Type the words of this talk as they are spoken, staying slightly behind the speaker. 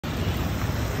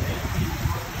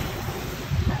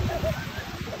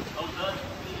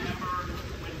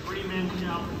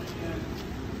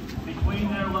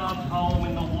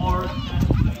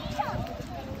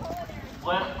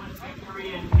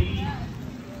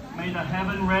May the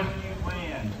heaven-rescued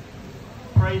land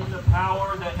praise the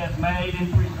power that has made and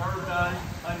preserved us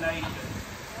a nation.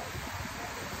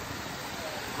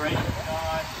 Gracious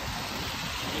God,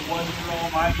 it was your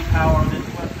almighty power that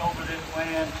swept over this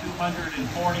land 245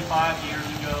 years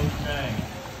ago today.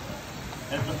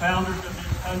 As the founders of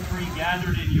this country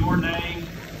gathered in your name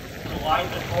to light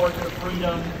the torch of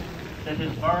freedom that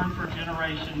has burned for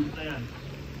generations since.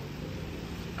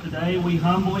 Today we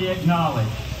humbly acknowledge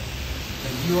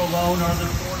that you alone are the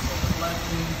source of the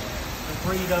blessings, the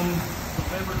freedom, the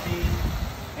liberty,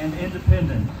 and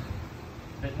independence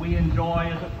that we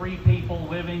enjoy as a free people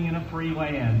living in a free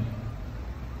land.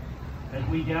 As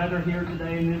we gather here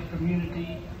today in this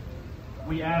community,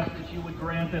 we ask that you would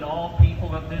grant that all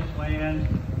people of this land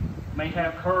may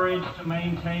have courage to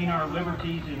maintain our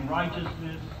liberties in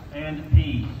righteousness and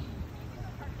peace.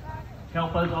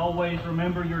 Help us always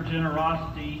remember your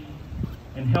generosity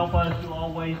and help us to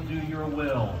always do your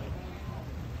will.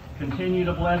 Continue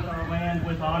to bless our land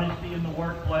with honesty in the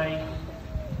workplace,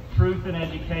 truth in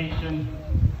education,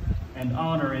 and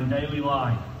honor in daily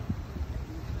life.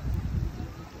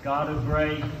 God of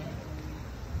grace,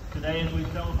 today as we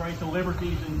celebrate the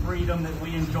liberties and freedom that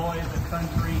we enjoy as a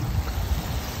country,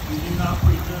 we do not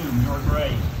presume your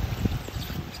grace.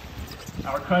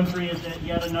 Our country is at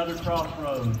yet another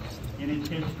crossroads in its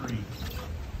history,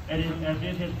 as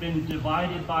it has been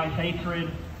divided by hatred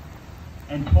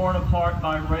and torn apart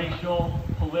by racial,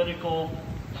 political,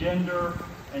 gender,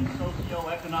 and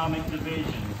socioeconomic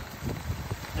divisions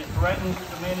that threaten to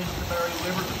diminish the very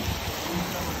liberties we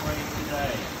celebrate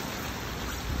today.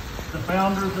 The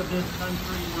founders of this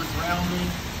country were drowning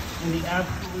in the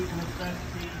absolute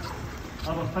necessity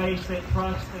of a faith that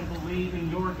trusts and believes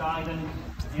in your guidance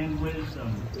and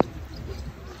wisdom.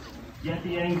 Yet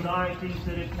the anxieties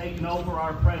that have taken over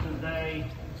our present day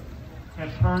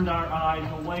have turned our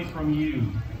eyes away from you.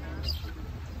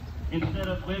 Instead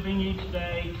of living each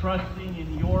day trusting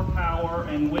in your power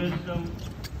and wisdom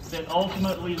that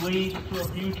ultimately leads to a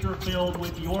future filled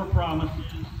with your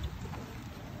promises,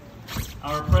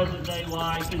 our present day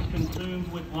life is consumed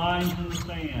with lines in the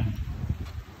sand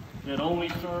that only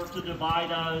serve to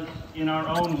divide us in our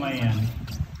own land.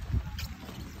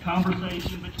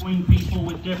 Conversation between people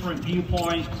with different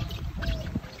viewpoints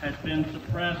has been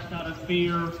suppressed out of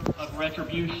fear of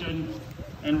retribution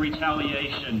and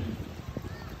retaliation.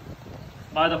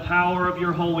 By the power of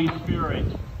your Holy Spirit,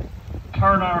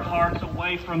 turn our hearts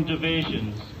away from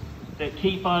divisions that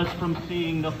keep us from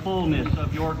seeing the fullness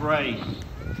of your grace.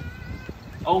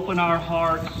 Open our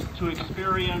hearts to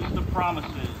experience the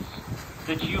promises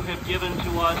that you have given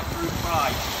to us through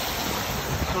Christ,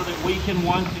 so that we can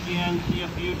once again see a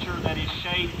future that is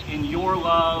shaped in your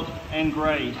love and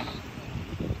grace.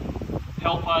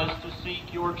 Help us to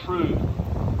seek your truth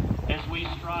as we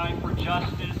strive for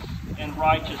justice and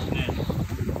righteousness,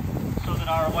 so that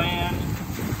our land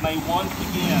may once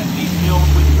again be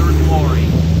filled with your glory.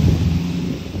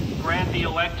 Grant the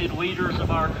elected leaders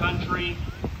of our country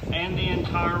and the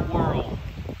entire world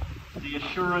the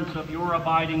assurance of your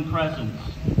abiding presence.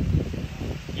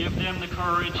 Give them the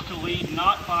courage to lead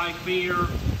not by fear,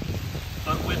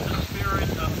 but with the spirit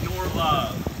of your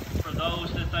love for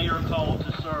those that they are called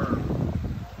to serve,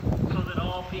 so that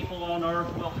all people on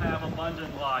earth will have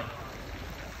abundant life.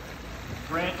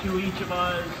 Grant to each of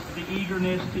us the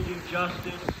eagerness to do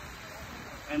justice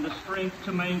and the strength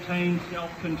to maintain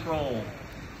self-control,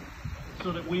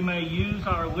 so that we may use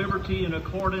our liberty in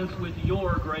accordance with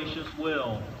your gracious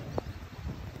will.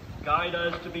 Guide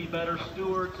us to be better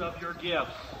stewards of your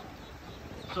gifts,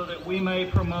 so that we may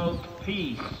promote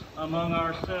peace among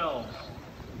ourselves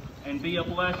and be a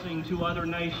blessing to other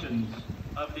nations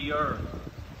of the earth.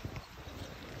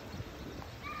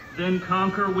 Then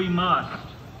conquer we must,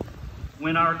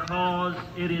 when our cause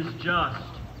it is just,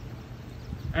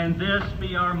 and this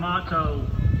be our motto: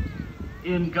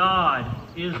 in God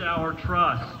is our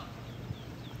trust,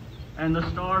 and the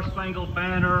Star-Spangled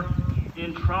Banner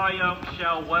in triumph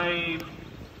shall wave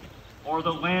o'er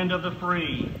the land of the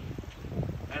free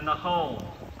and the home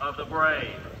of the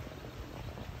brave.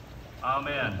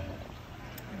 Amen.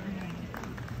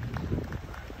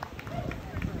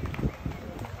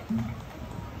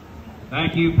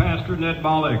 Thank you, Pastor Ned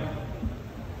Bollick.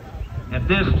 At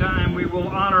this time, we will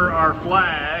honor our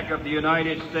flag of the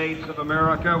United States of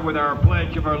America with our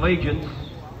Pledge of Allegiance.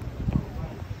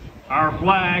 Our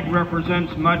flag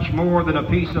represents much more than a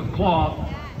piece of cloth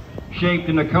shaped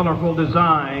in a colorful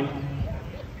design.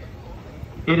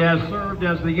 It has served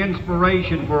as the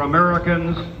inspiration for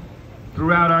Americans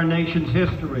throughout our nation's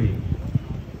history.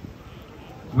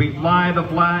 We fly the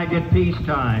flag at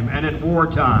peacetime and at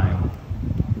wartime,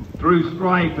 through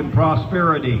strife and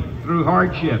prosperity, through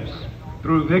hardships,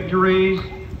 through victories,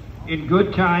 in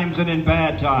good times and in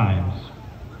bad times.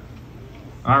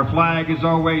 Our flag is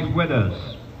always with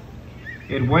us.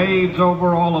 It waves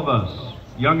over all of us,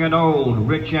 young and old,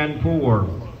 rich and poor.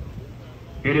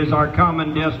 It is our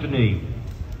common destiny.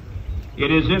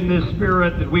 It is in this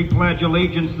spirit that we pledge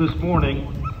allegiance this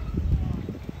morning.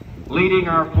 Leading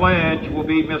our pledge will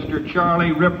be Mr.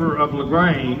 Charlie Ripper of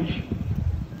LaGrange.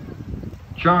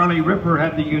 Charlie Ripper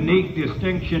had the unique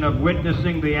distinction of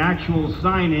witnessing the actual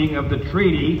signing of the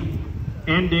treaty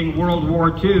ending World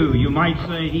War II. You might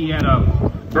say he had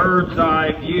a bird's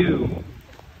eye view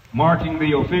marking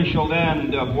the official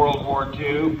end of World War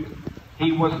II.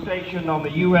 He was stationed on the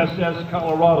USS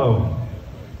Colorado.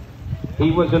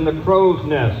 He was in the crow's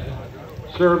nest,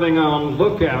 serving on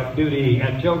lookout duty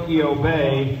at Tokyo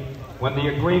Bay when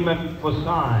the agreement was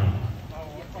signed.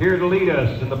 Here to lead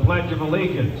us in the Pledge of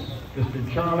Allegiance,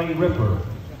 Mr. Charlie Ripper.